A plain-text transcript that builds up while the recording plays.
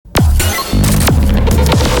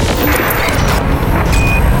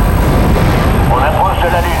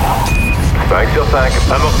5,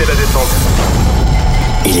 amorcez la descente.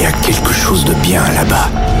 Il y a quelque chose de bien là-bas,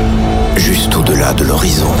 juste au-delà de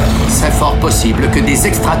l'horizon. C'est fort possible que des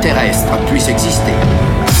extraterrestres puissent exister.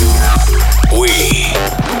 We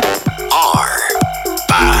are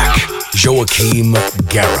back. Joachim,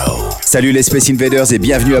 Garraud. Salut les Space Invaders et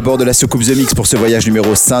bienvenue à bord de la soucoupe Zemixx pour ce voyage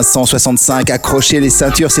numéro 565. Accrochez les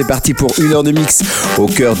ceintures, c'est parti pour 1 heure de mix au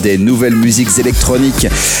cœur des nouvelles musiques électroniques.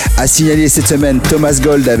 À signaler cette semaine Thomas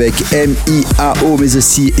Gold avec MIAO, mais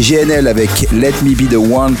aussi GNL avec Let Me Be The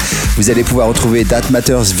One. Vous allez pouvoir retrouver That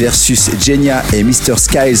Matters versus Jenia et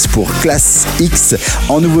Mr.Styles pour Class X.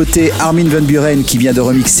 En nouveauté, Armin van Buuren qui vient de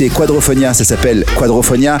remixer Quadrophonia, ça s'appelle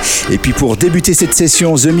Quadrophonia. Et puis pour débuter cette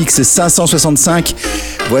session Zemixx 565,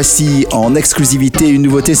 voici en exclusivité une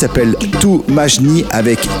nouveauté, s'appelle Tumanji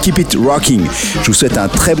avec Keep It Rocking. Je vous souhaite un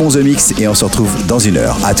très bon Zemixx et on se retrouve dans 1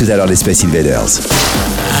 heure. À tout à l'heure les Space Invaders.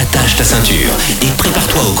 Attache ta ceinture et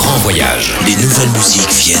prépare-toi au grand voyage. Les nouvelles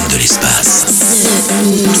musiques viennent de l'espace.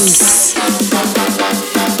 Zemixx.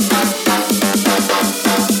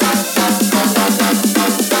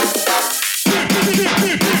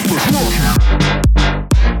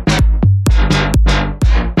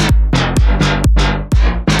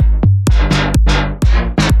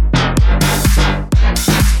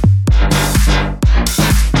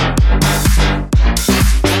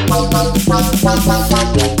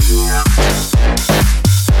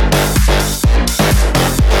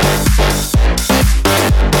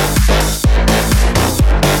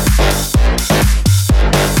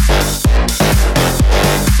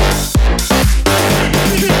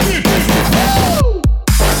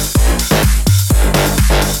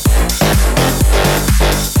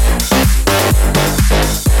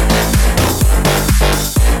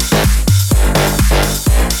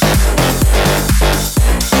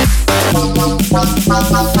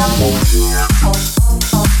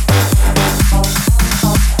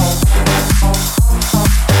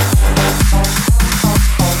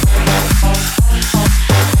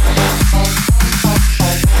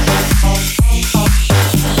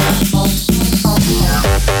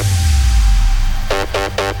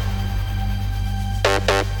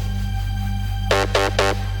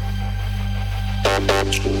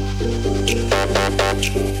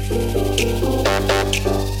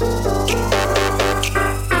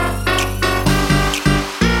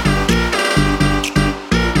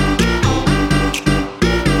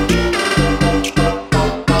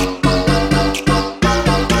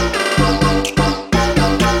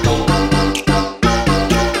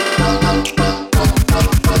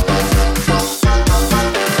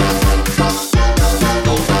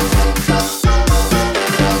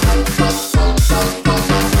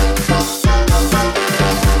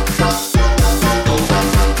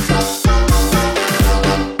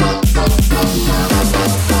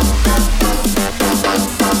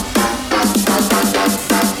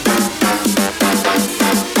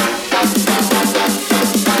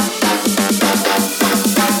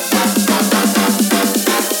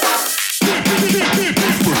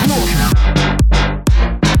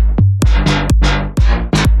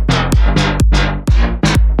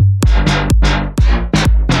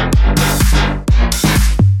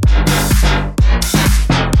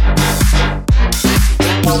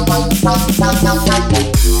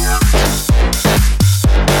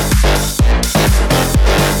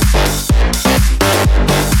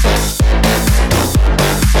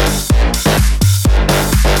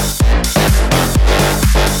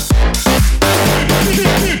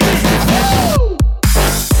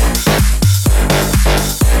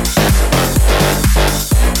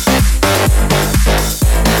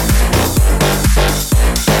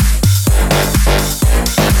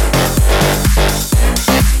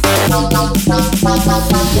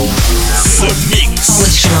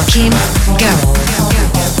 Zemixx. Joachim, Garraud.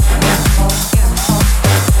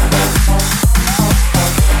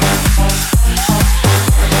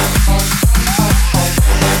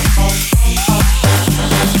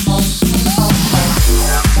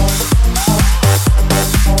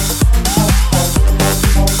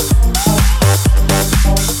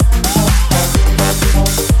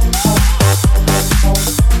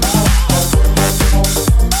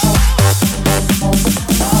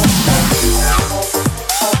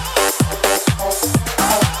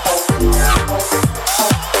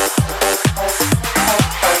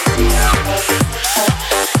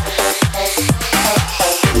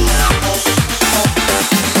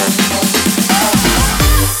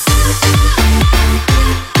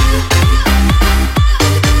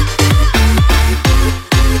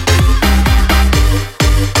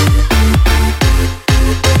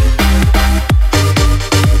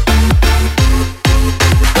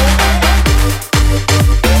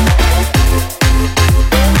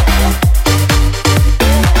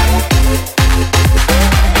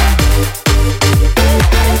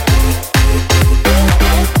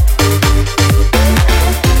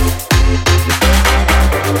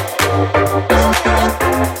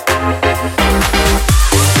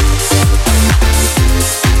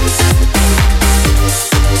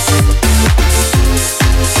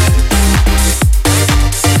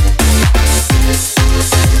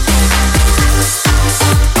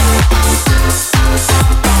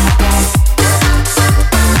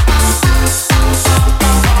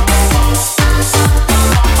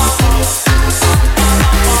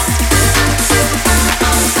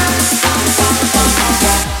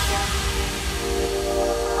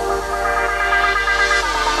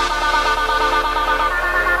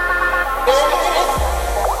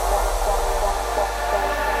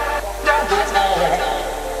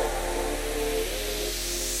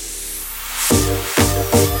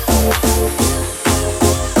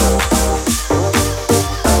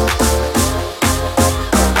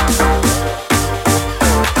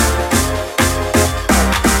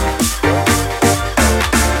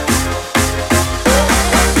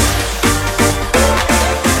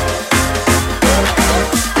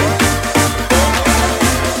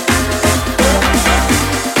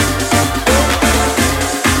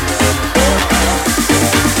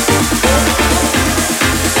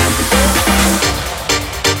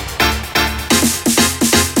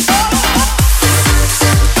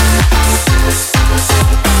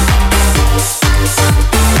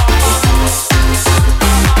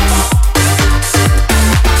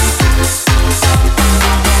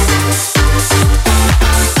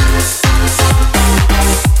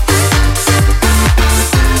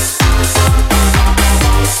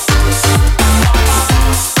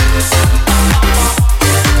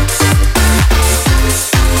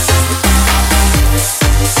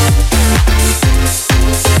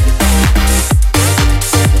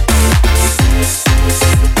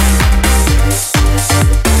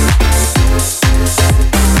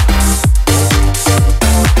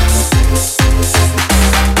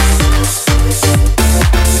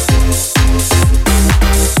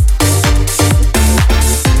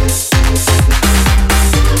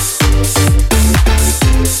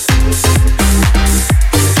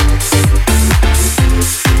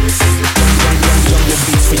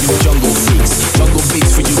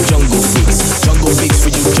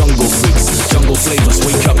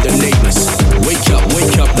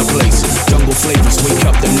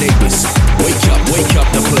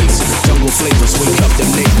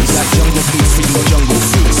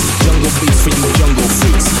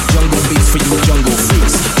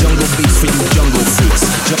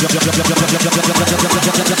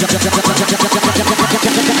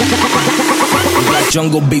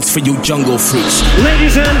 Jungle beats for you jungle freaks.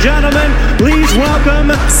 Ladies and gentlemen, please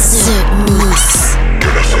welcome Zemixx. Que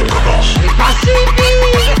la fête commence.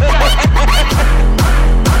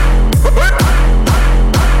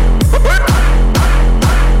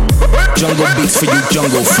 Jungle beats for you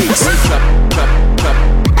jungle freaks. Wake up,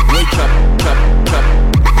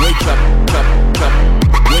 wake up,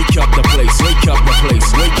 wake up the place, wake up the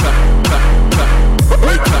place, wake up,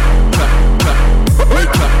 wake up,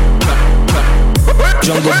 wake up.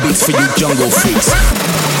 Jungle beats for you jungle freaks.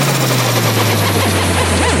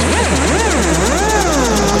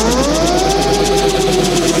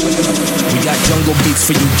 We got jungle beats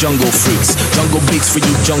for you jungle freaks. Jungle beats for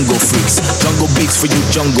you jungle freaks. Jungle beats for you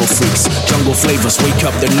jungle freaks. Jungle flavors, wake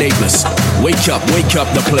up the neighbors. Wake up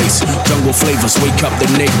the place. Jungle flavors, wake up the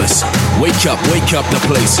neighbors. Wake up the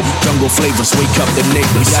place. Jungle flavors, wake up the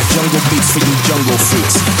neighbors. We got jungle beats for you jungle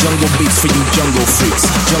freaks. Jungle beats for you jungle freaks.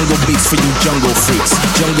 Jungle beats for you jungle freaks.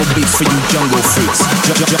 Jungle beats for you jungle freaks.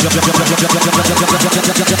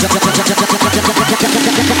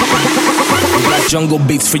 We got jungle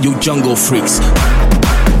beats for you jungle freaks.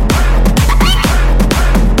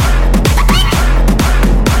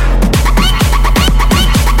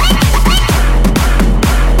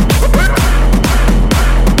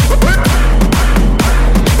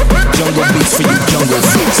 Jungle beats for you jungle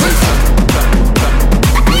freaks.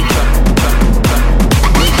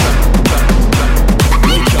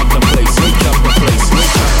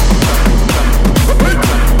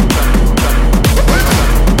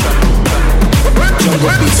 Jungle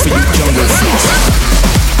beats for you jungle freaks.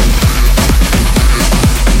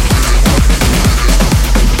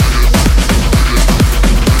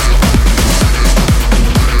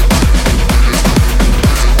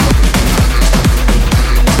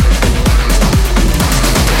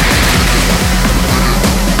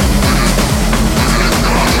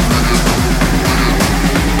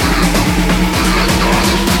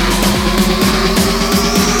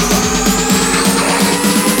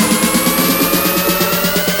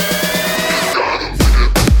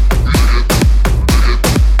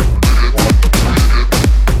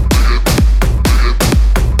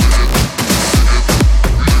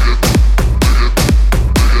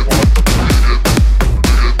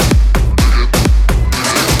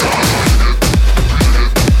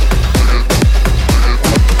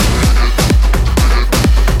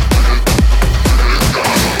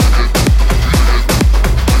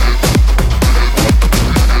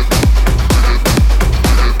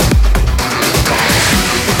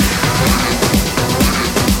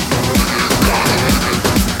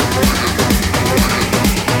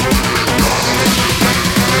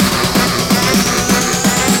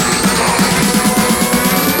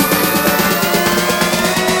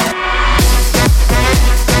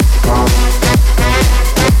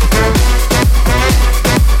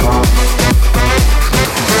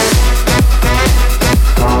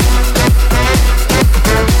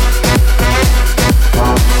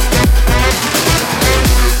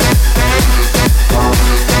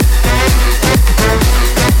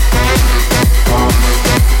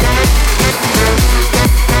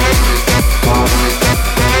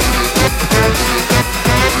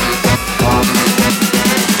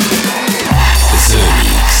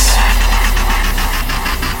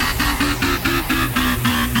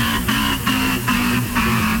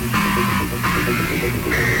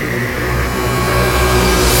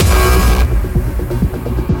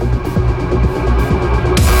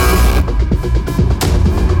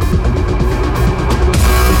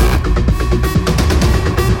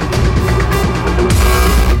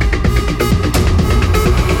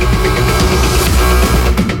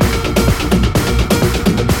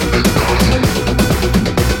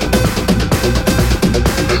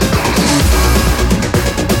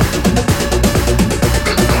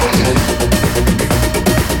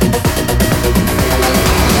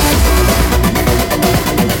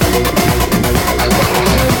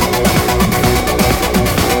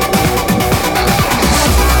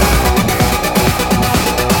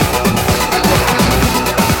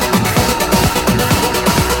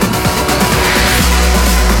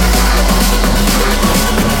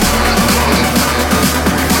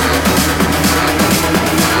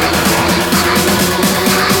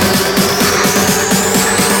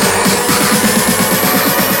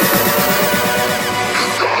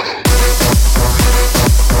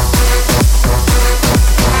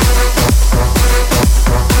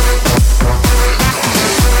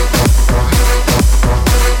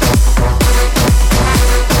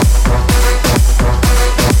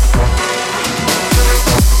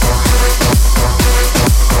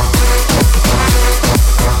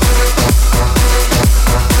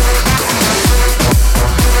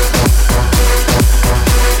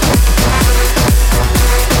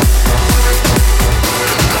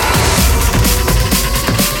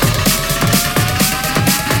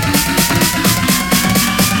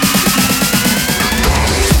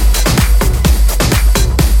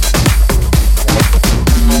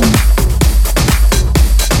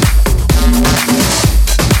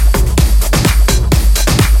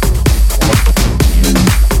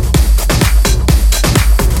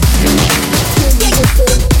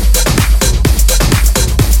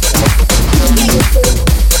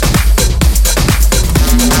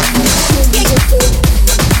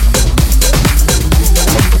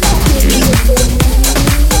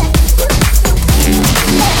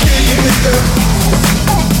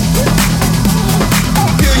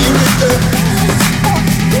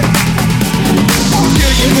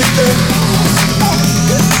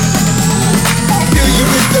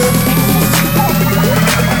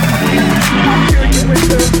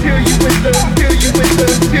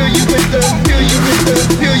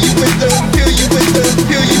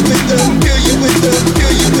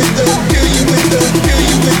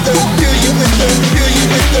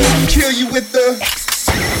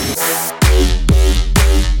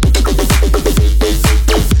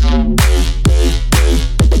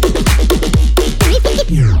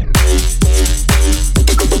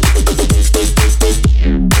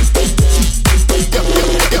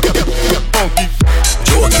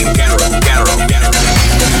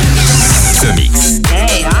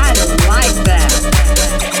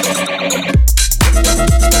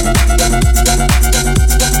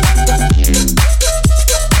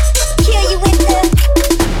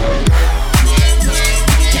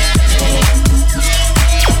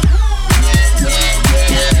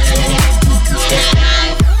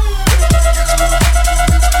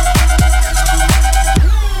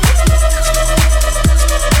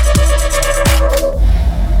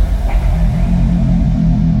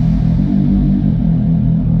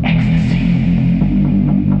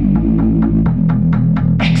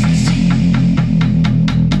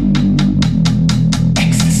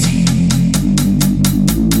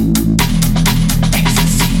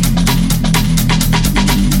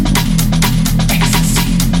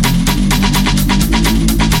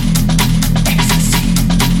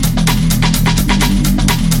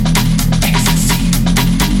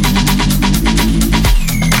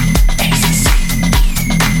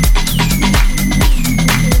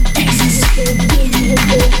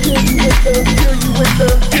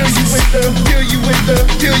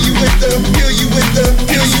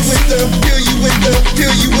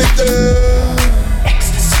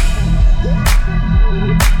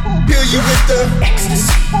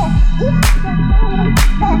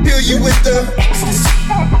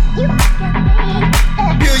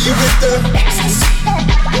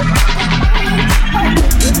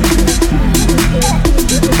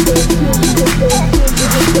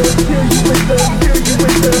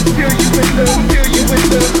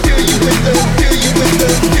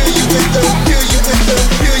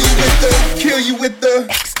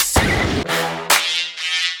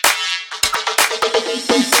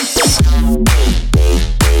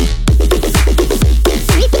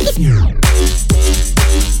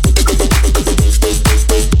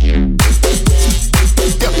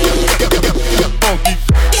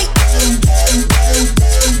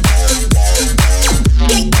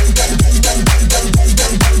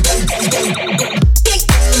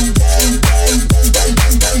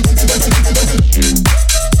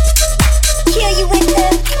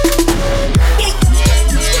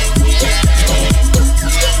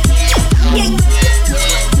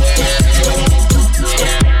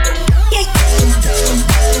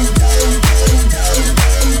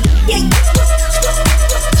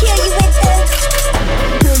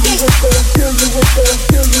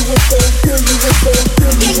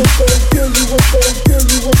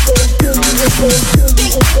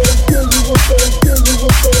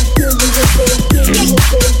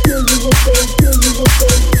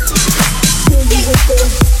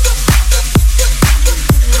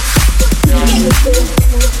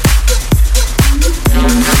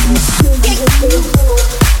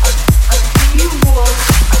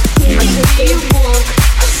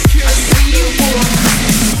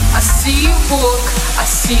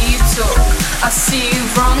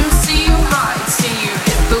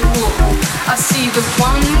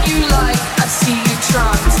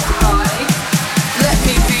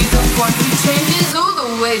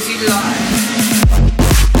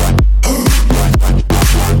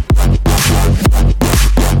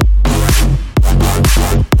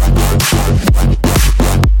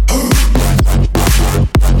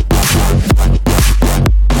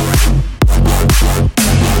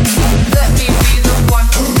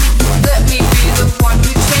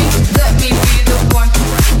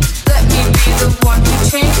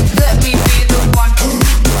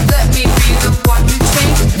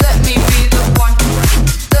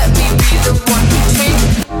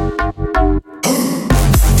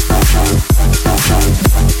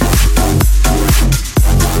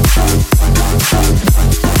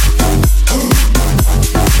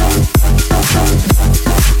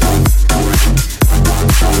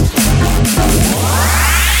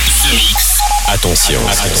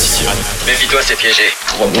 Méfie-toi, c'est piégé.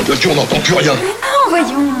 Oh mon Dieu, on n'entend plus rien. Non,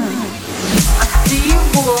 voyons.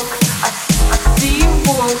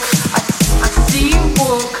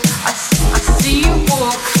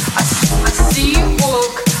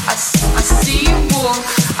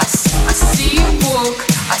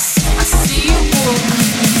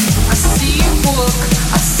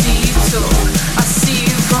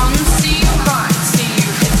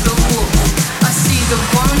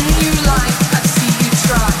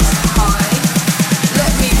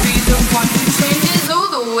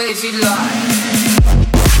 You lie.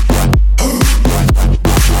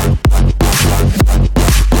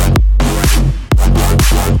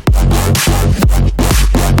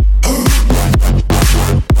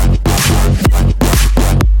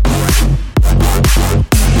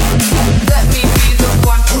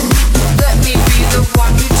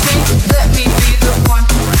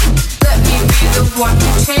 One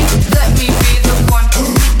you change.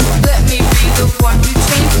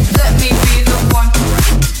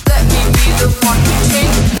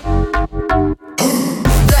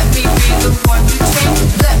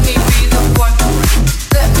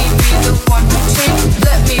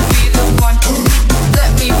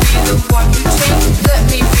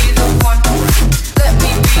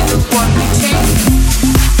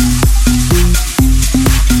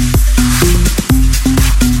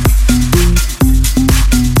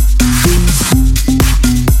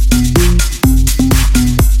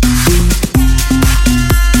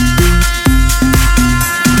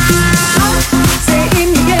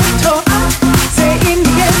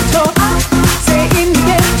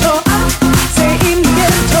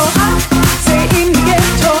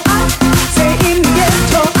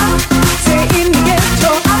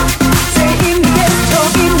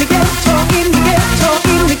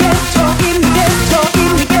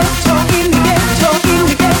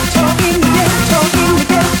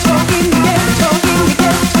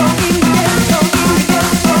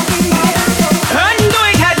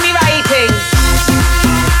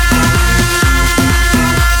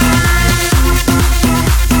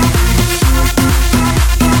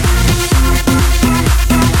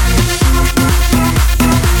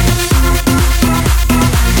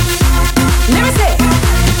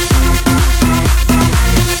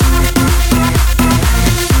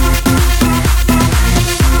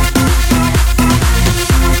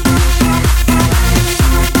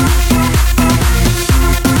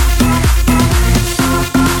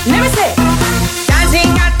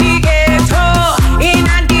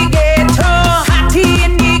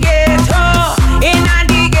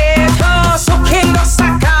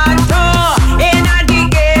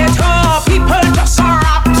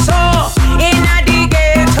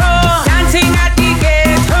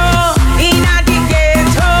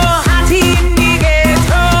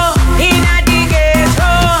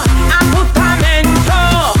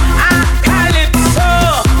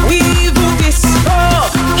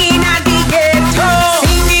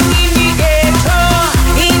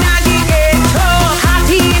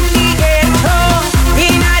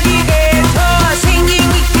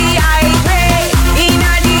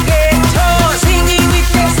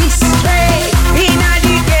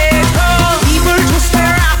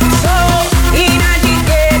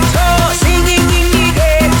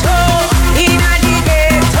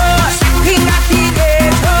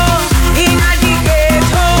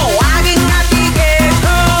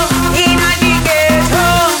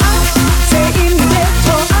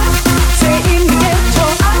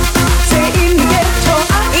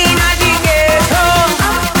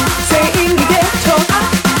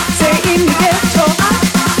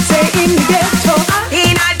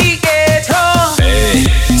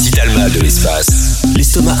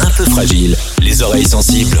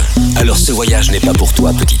 sensible, alors ce voyage n'est pas pour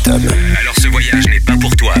toi, petit homme. Alors ce voyage n'est pas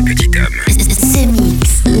pour toi, petit homme.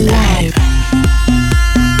 Zemixx live.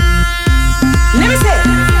 Let me say,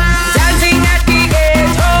 dancing at the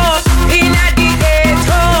ghetto, in at the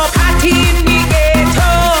ghetto, party in the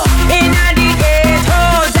ghetto, in at the ghetto,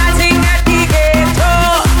 dancing at the ghetto,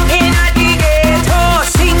 in at the ghetto,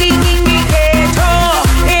 singing in the ghetto,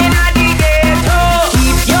 in at the ghetto.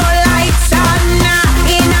 Keep your lights on,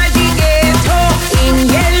 in at the ghetto, in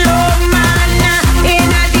yellow man, in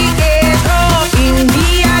at the ghetto.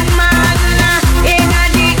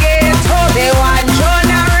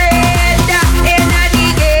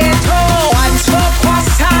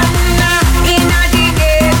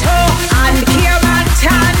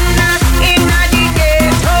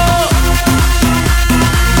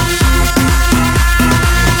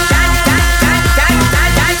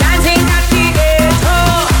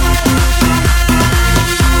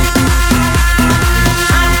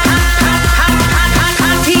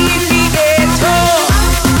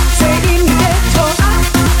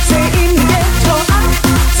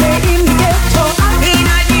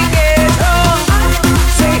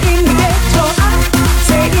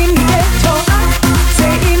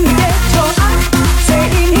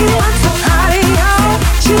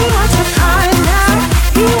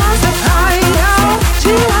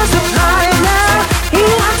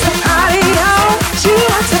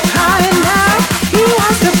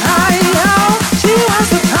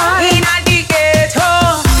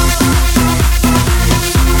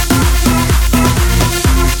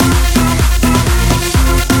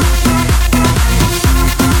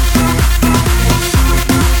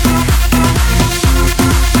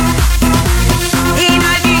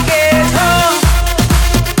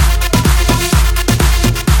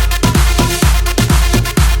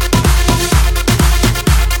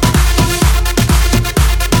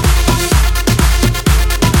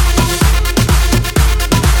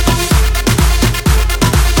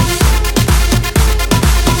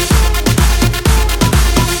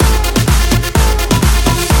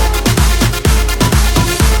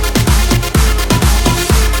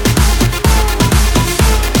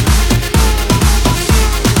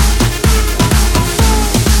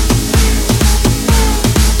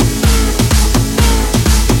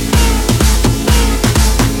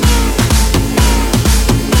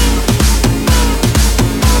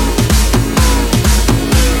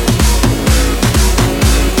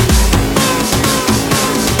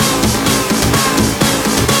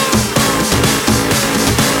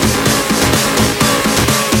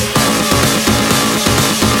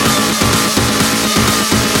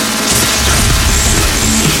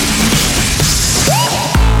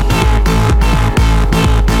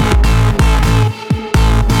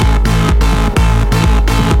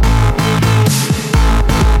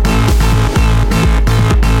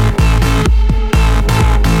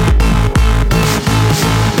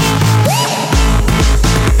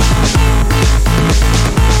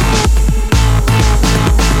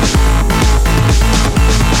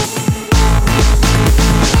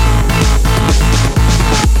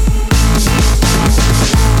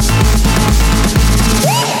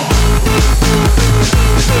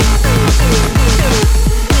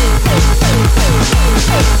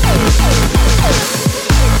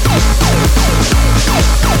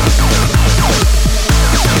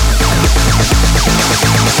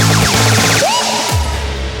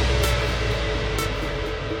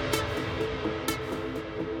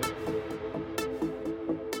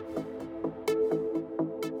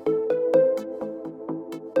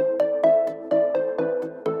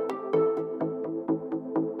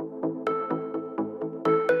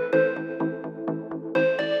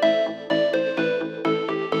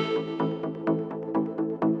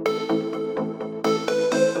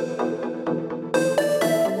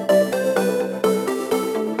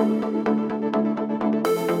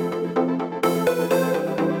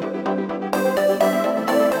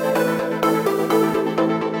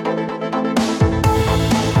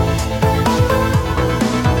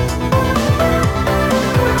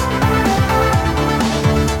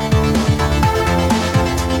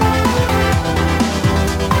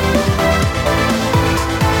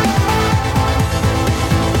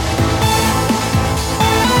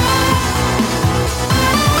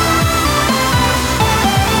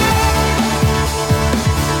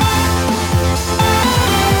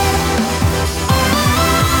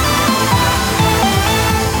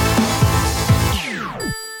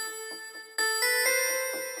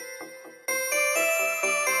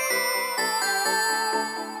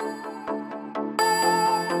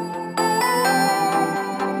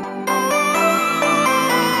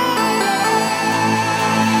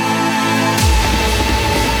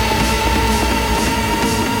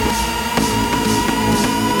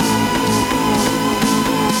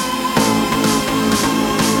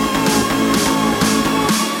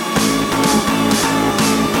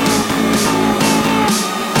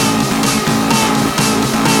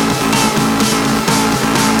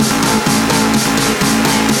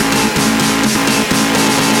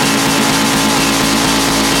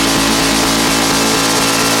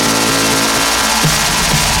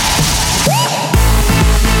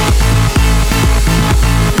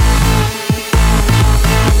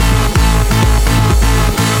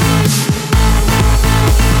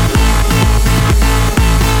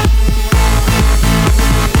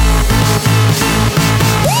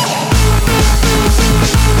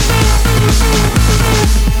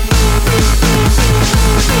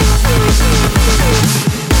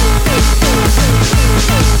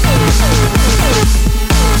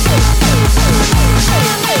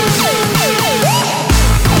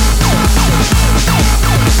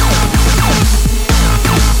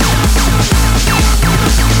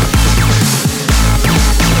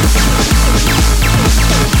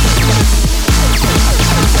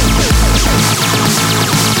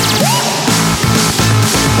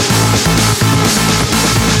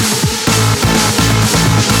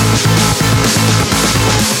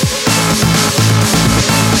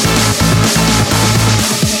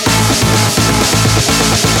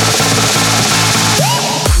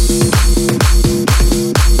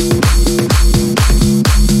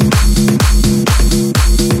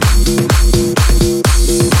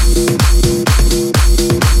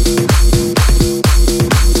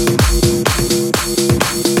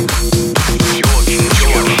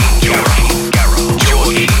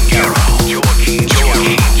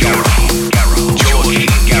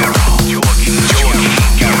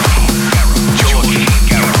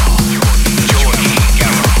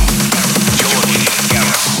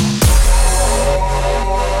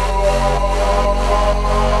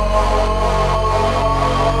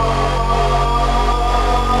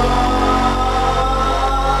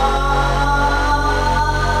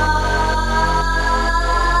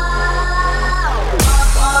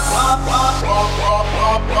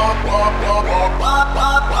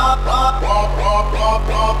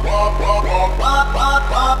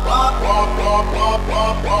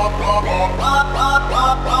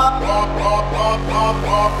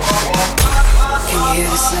 Can you hear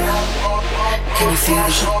the sound? Can you feel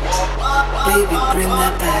the heat? Baby, bring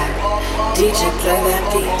that back. DJ, play that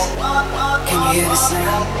beat. Can you hear the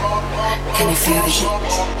sound? Can you feel the heat?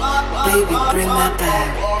 Baby, bring that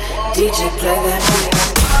back. DJ, play that beat.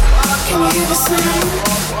 Can you hear the sound?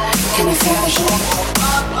 Can you feel the heat?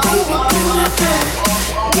 Baby, bring that back.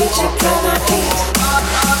 DJ, play that beat.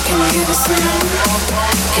 Can you hear the sound?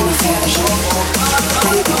 Can you feel the heat?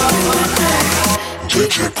 Baby, bring that back.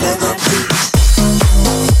 DJ, play that beat.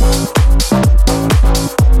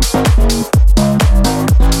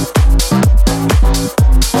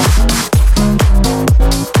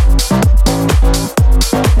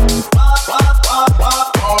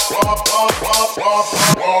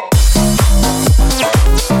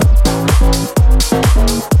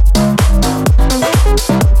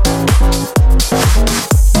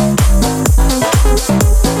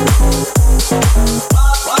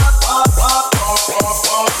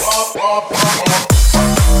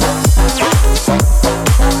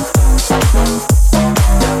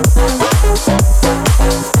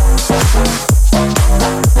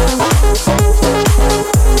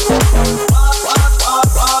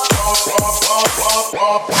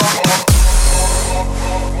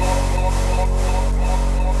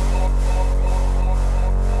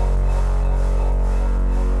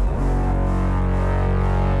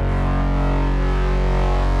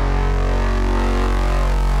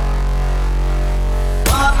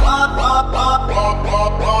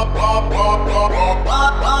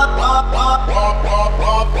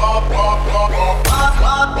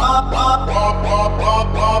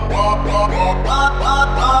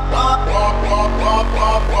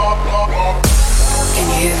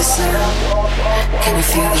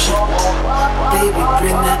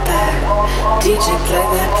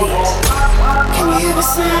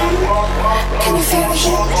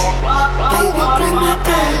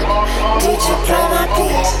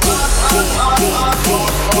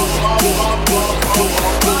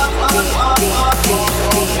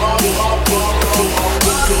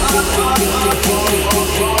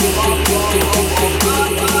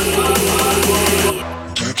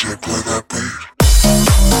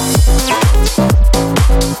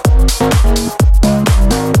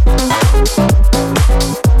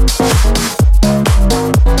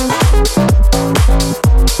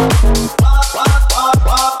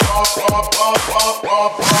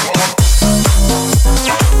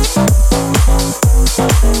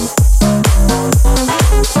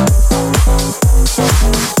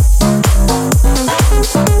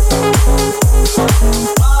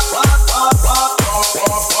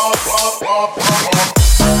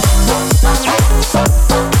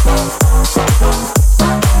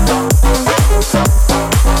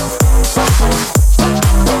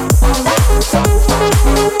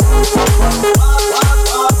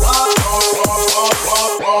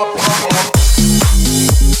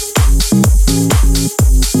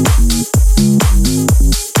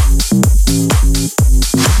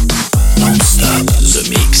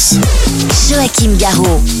 Joachim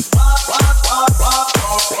Garraud.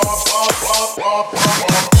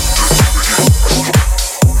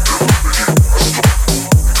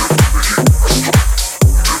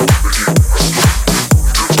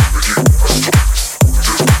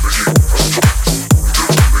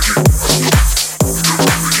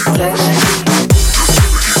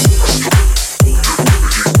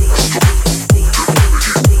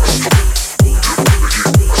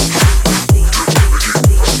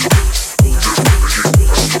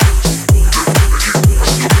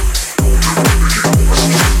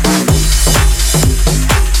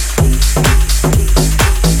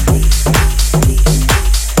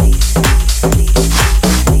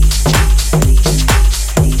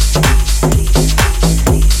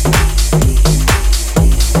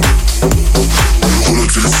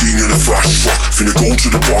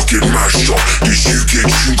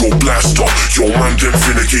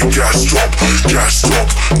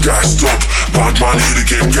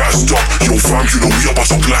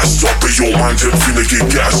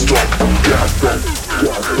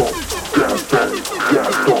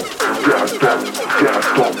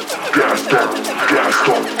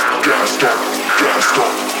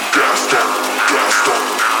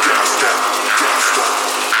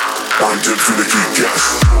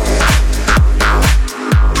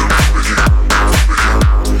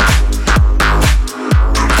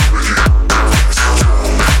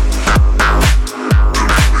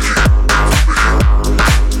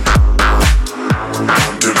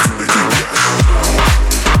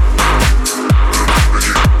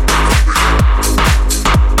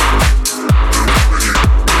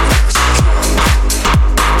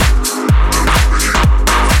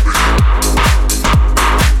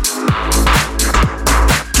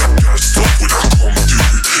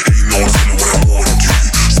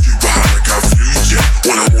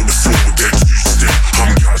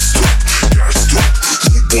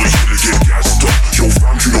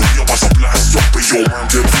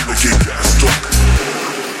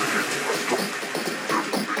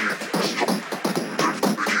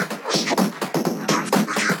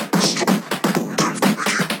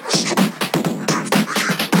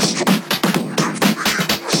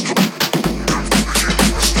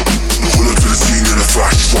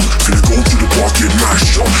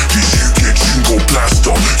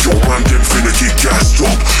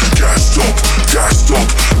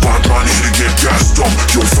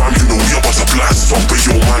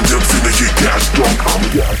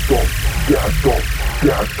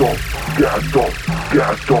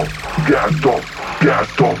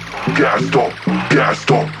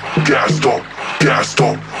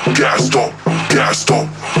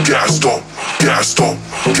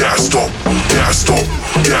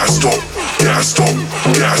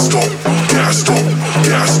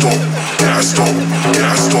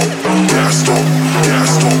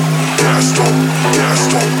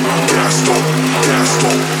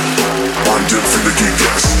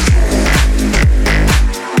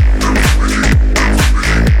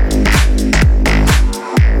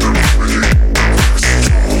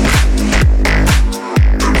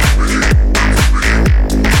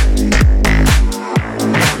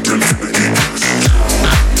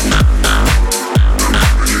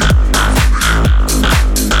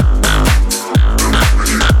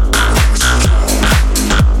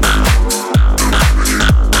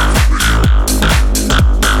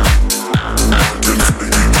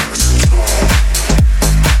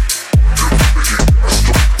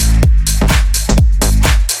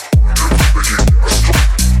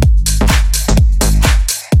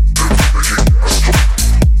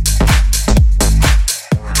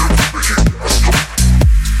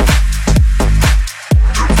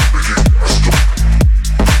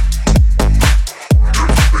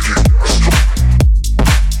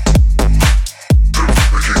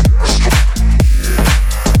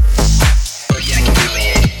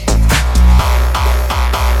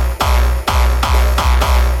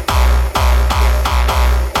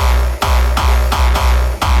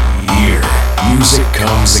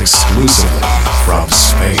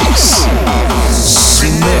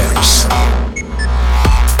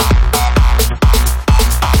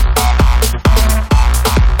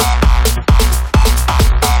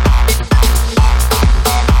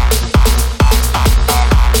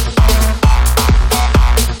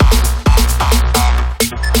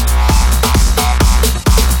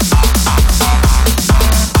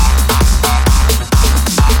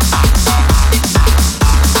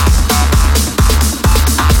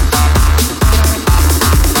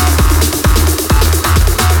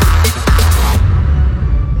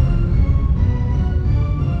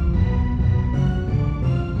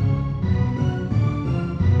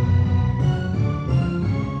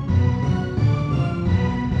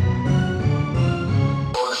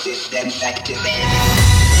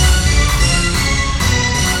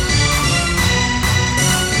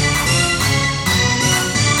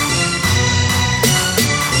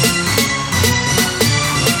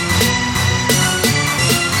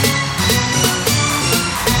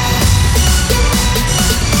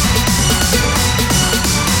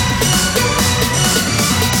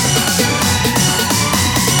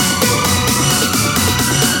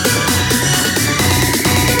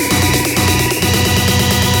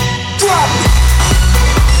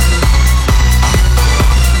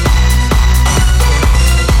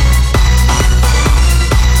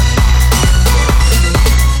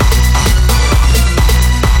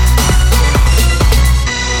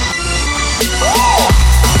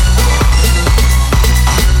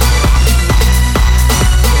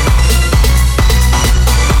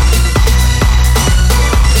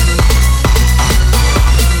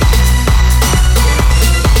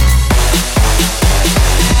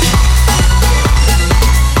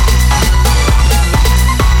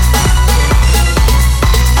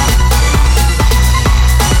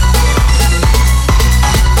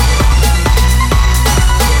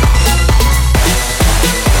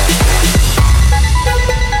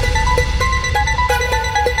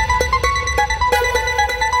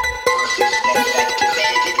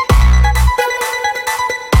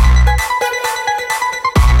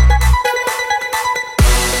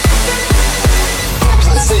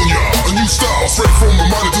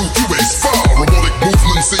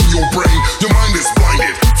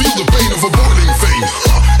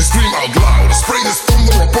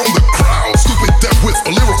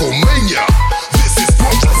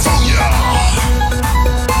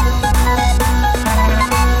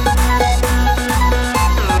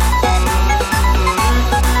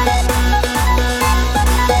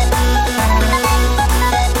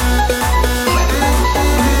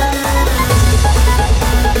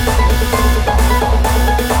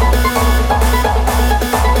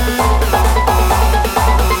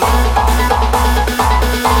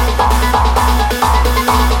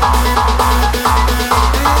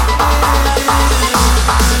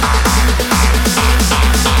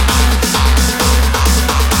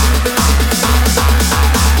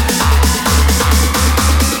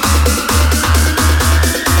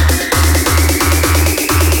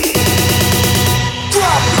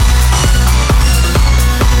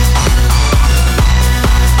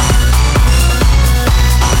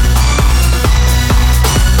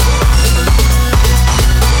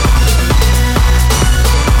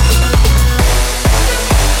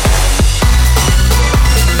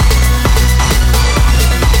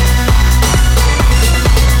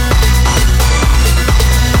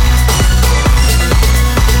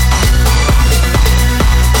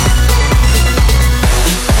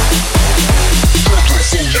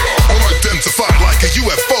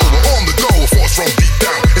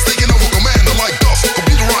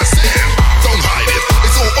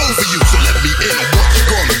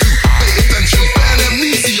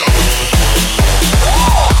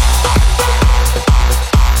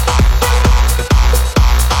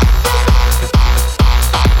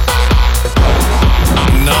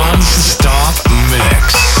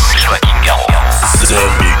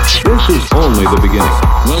 only the beginning.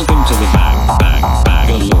 Welcome to the bang, bang, bang,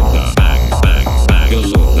 galore, bang, bang, bang,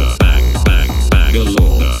 galore, bang, bang, bang,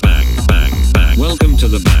 galore, bang, bang, bang. Welcome to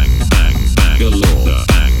the bang, bang, bang, galore,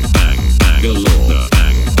 bang, bang, bang, galore,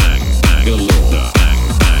 bang, bang, bang, galore, bang,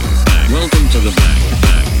 bang, bang. Welcome to the bang,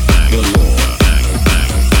 bang, bang, galore, bang, bang,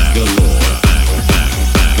 bang, galore, bang, bang,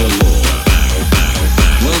 bang, galore, bang, bang,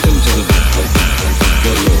 bang. Welcome to the bang, bang,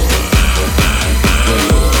 galore,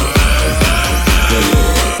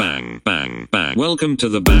 galore, bang, bang, bang. Welcome to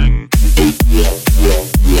the bang.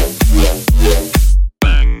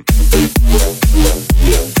 Bang.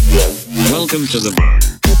 Welcome to the bang.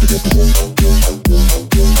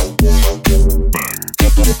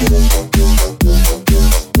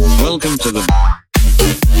 Welcome to the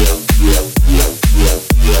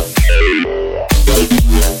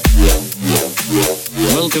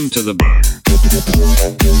welcome to the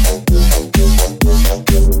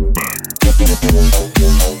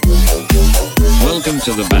welcome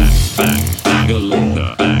to the bang bang bang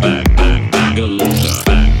galore bang bang bang galore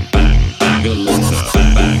bang bang bang galore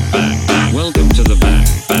bang bang bang. Welcome to the bang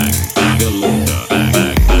bang bang galore bang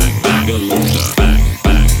bang bang galore bang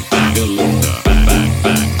bang bang galore bang bang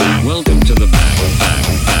bang. Welcome to the bang bang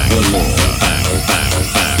bang galore bang bang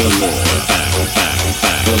bang galore bang bang bang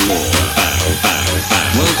galore bang bang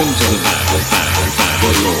bang. Welcome to the bang bang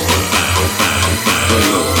bang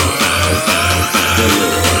galore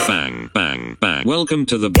galore bang bang bang. Welcome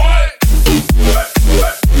to the bang.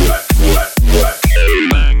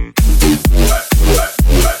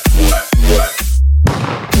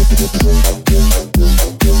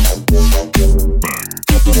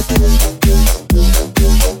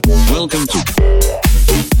 Welcome to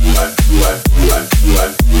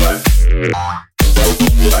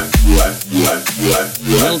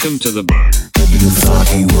welcome to the You thought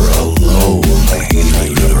you were alone in the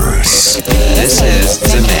universe. This is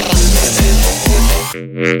Zemixx.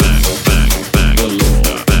 bang bang bang galore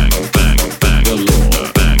bang bang bang galore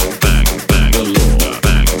bang bang bang galore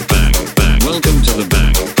bang bang bang. Welcome to the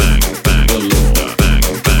bang bang bang galore bang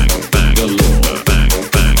bang bang galore bang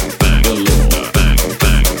bang bang galore bang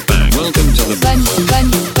bang bang. Welcome to the bang bang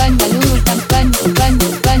bang galore bang bang bang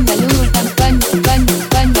bang galore bang bang bang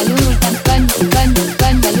bang galore bang bang bang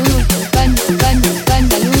bang galore bang bang bang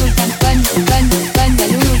galore bang bang bang bang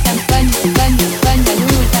galore bang bang bang bang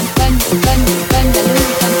galore bang bang bang bang galore.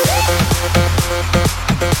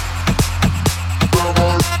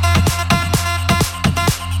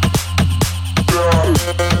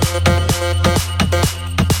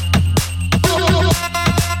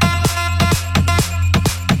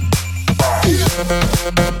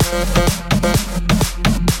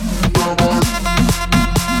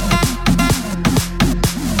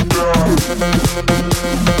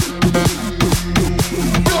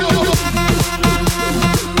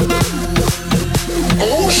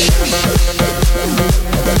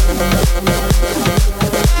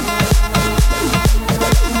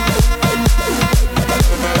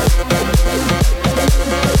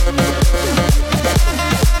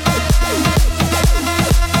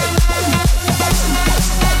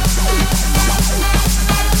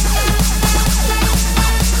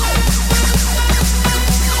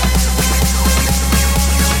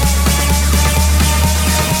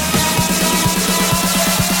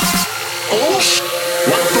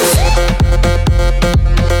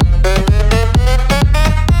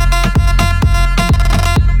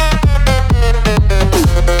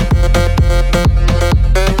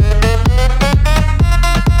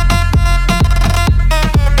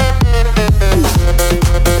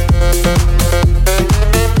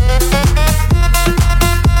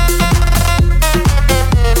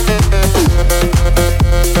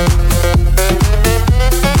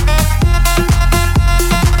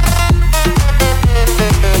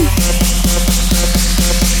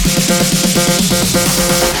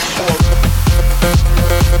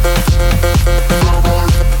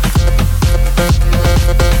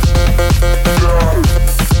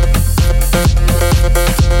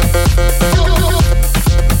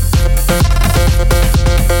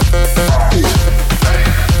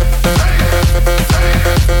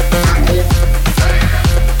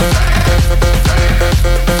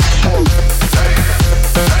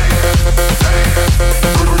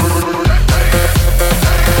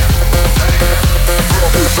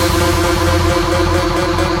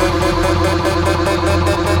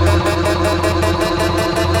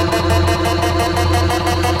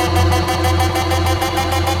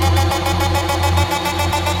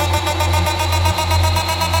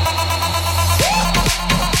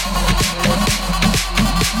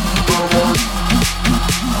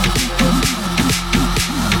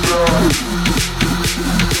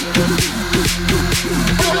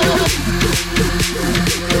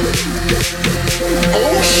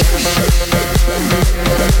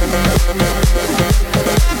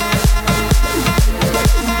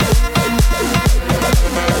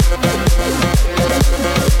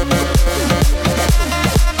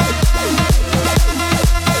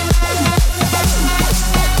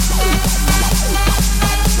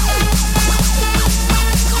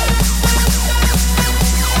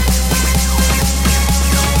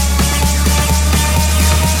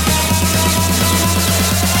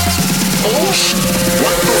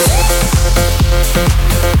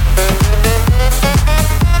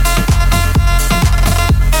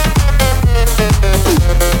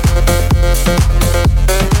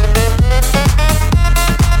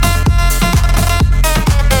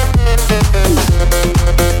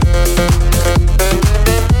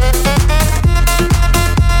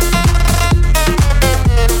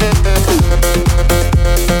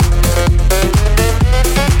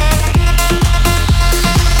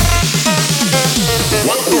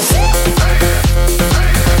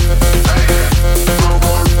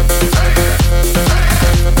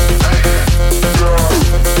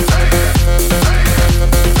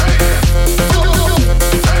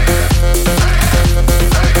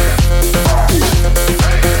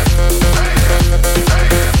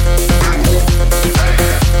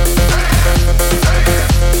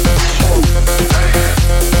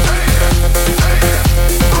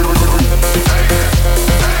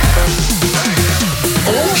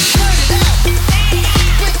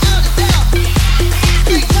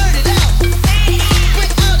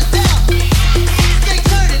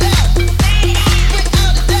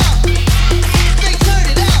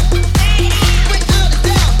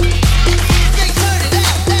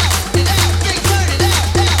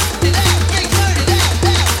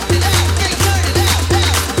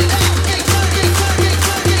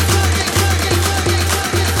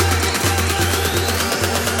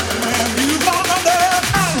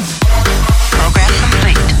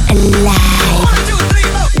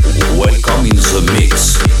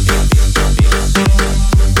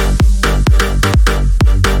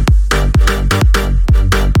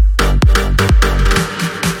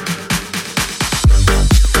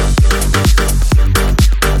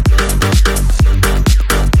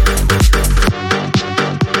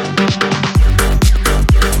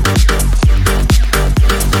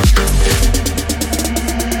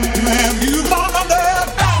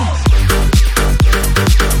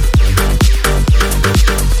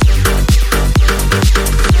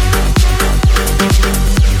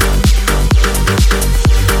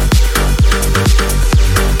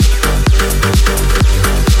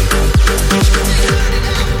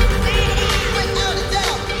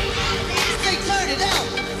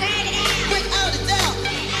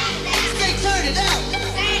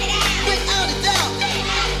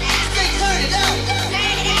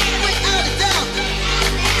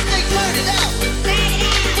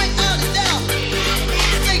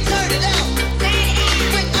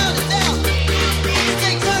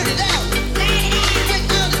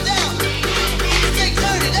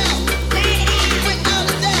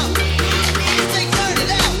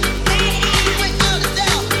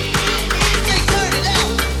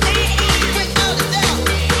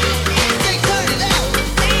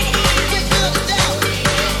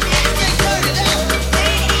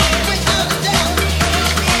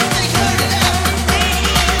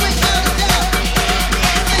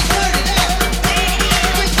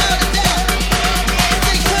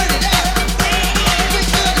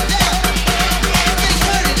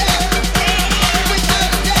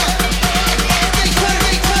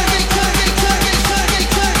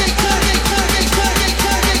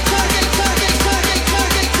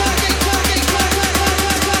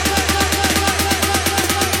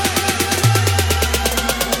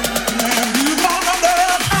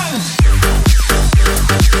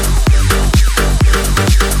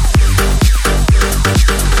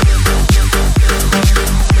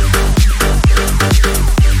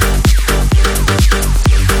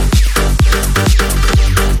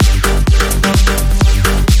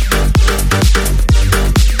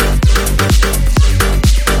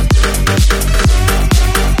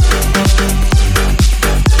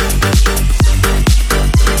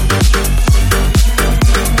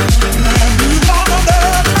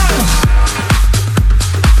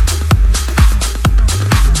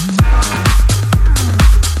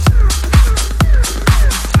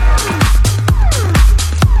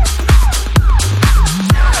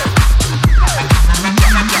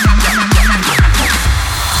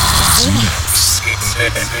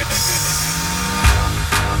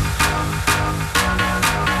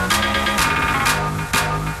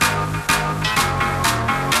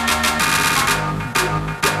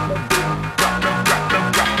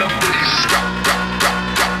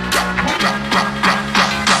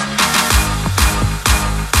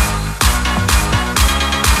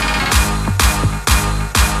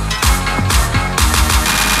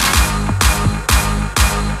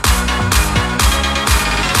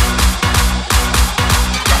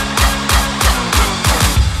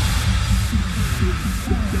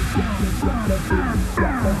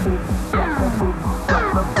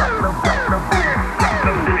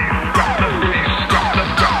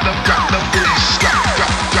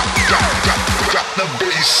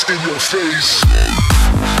 bass in your face.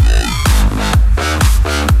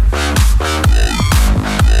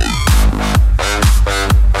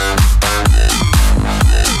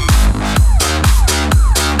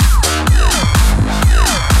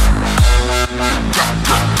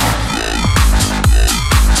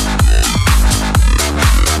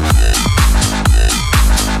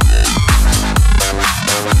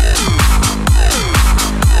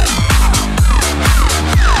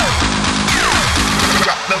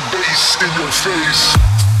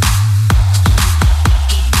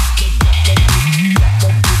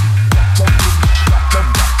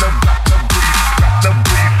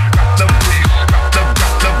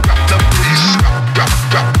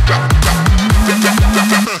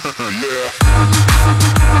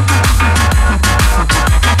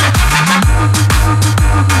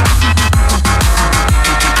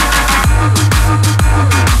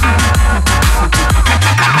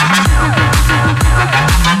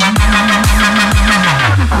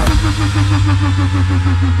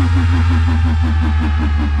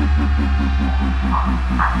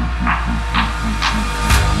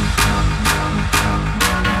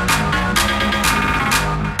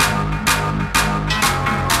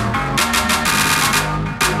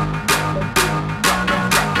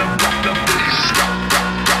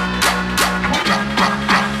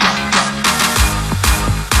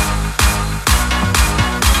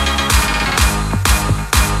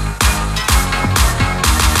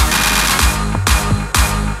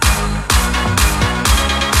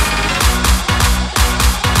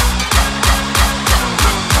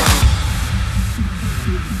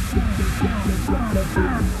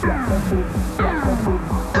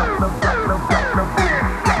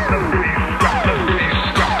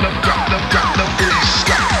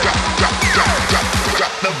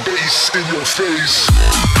 Face.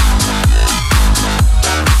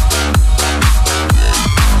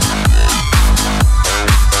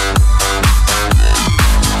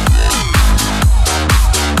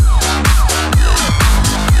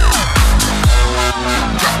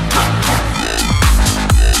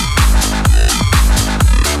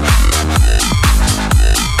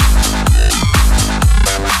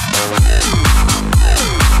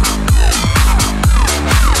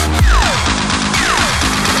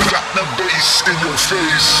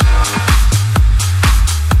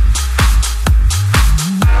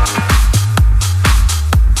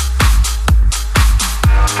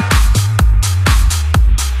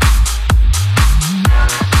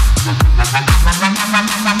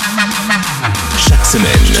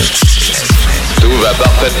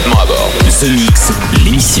 Zemixx,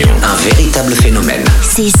 l'émission. Un véritable phénomène.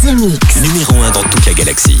 C'est Zemixx. Numéro 1 dans toute la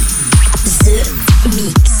galaxie.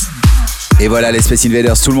 Zemixx. Et voilà les Space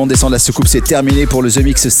Invaders, tout le monde descend de la soucoupe, c'est terminé pour le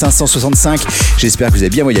Zemixx 565. J'espère que vous avez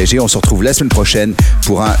bien voyagé, on se retrouve la semaine prochaine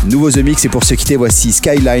pour un nouveau Zemixx. Et pour se quitter, voici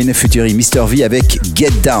Styline featuring Mr.V avec Get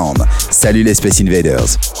Down. Salut les Space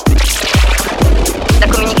Invaders. La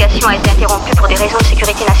communication a été interrompue pour des raisons de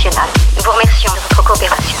sécurité nationale. Nous vous remercions de votre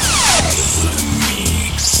coopération.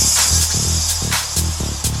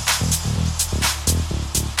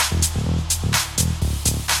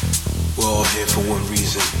 We're all here for one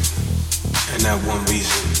reason, and that one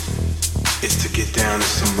reason is to get down to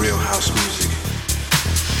some real house music.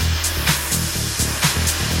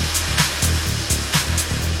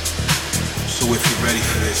 So if you're ready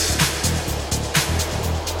for this,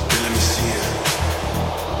 then let me see it.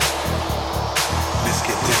 Let's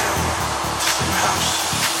get down to some house.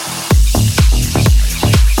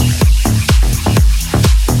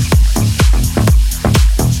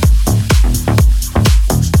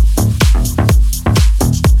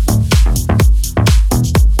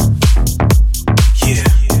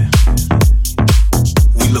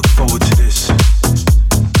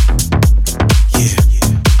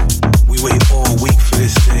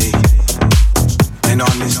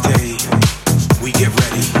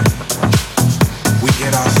 We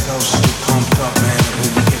get ourselves so pumped up, man.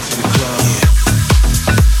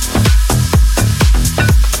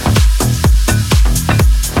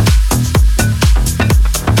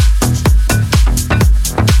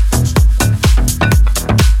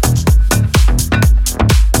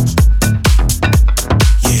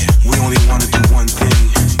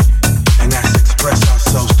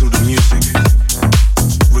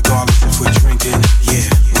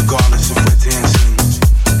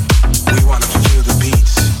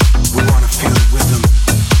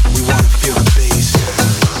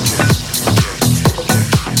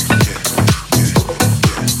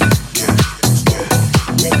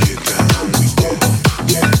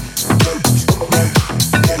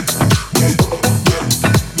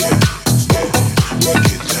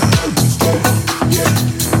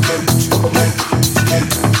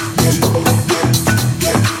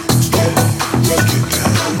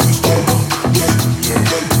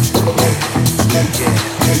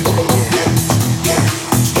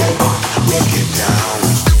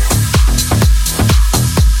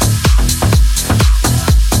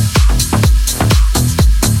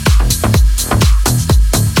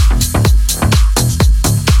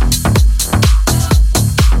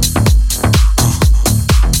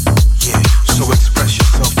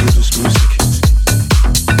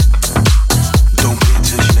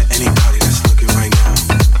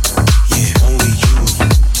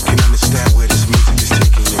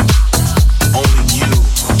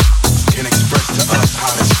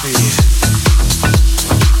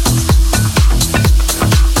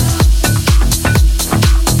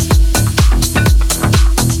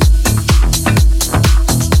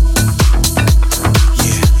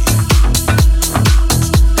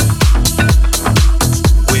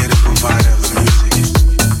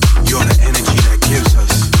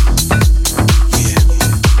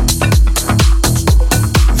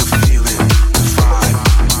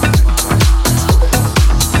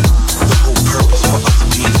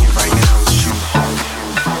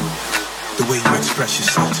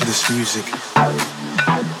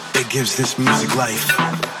 This music life.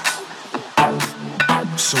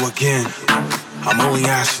 So again, I'm only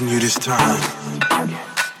asking you this time,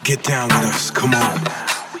 get down with us, come on.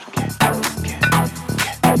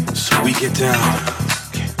 So we get down,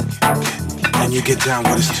 and you get down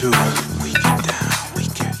with us too.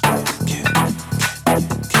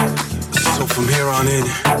 So from here on in,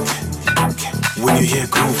 when you hear a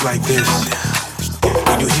groove like this,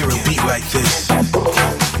 when you hear a beat like this,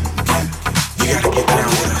 you gotta get down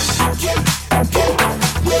with us.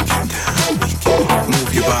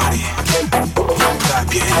 Move your body,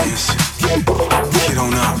 clap your hands, get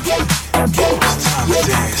on up. It's time to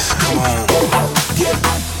dance, come on.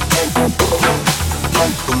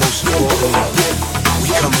 But most importantly, we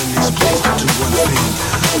come in this place to do one thing.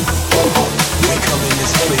 We come in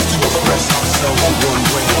this place to express ourselves in one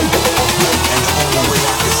way. And the only way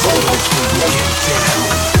I can say it is when we get down.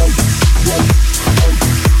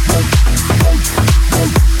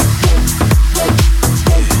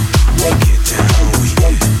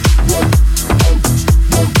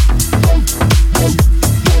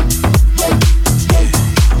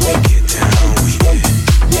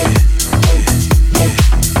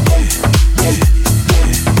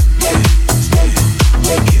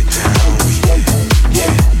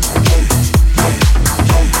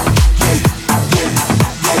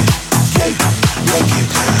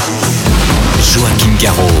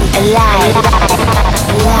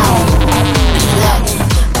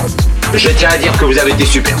 Je tiens à dire que vous avez été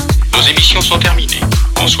super. Nos émissions sont terminées.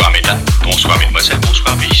 Bonsoir mesdames, bonsoir mesdemoiselles,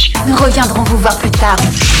 bonsoir messieurs. Nous reviendrons vous voir plus tard.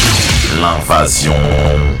 L'invasion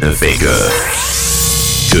de Vega.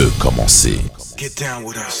 Que commencer? Get down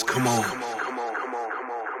with us, come on.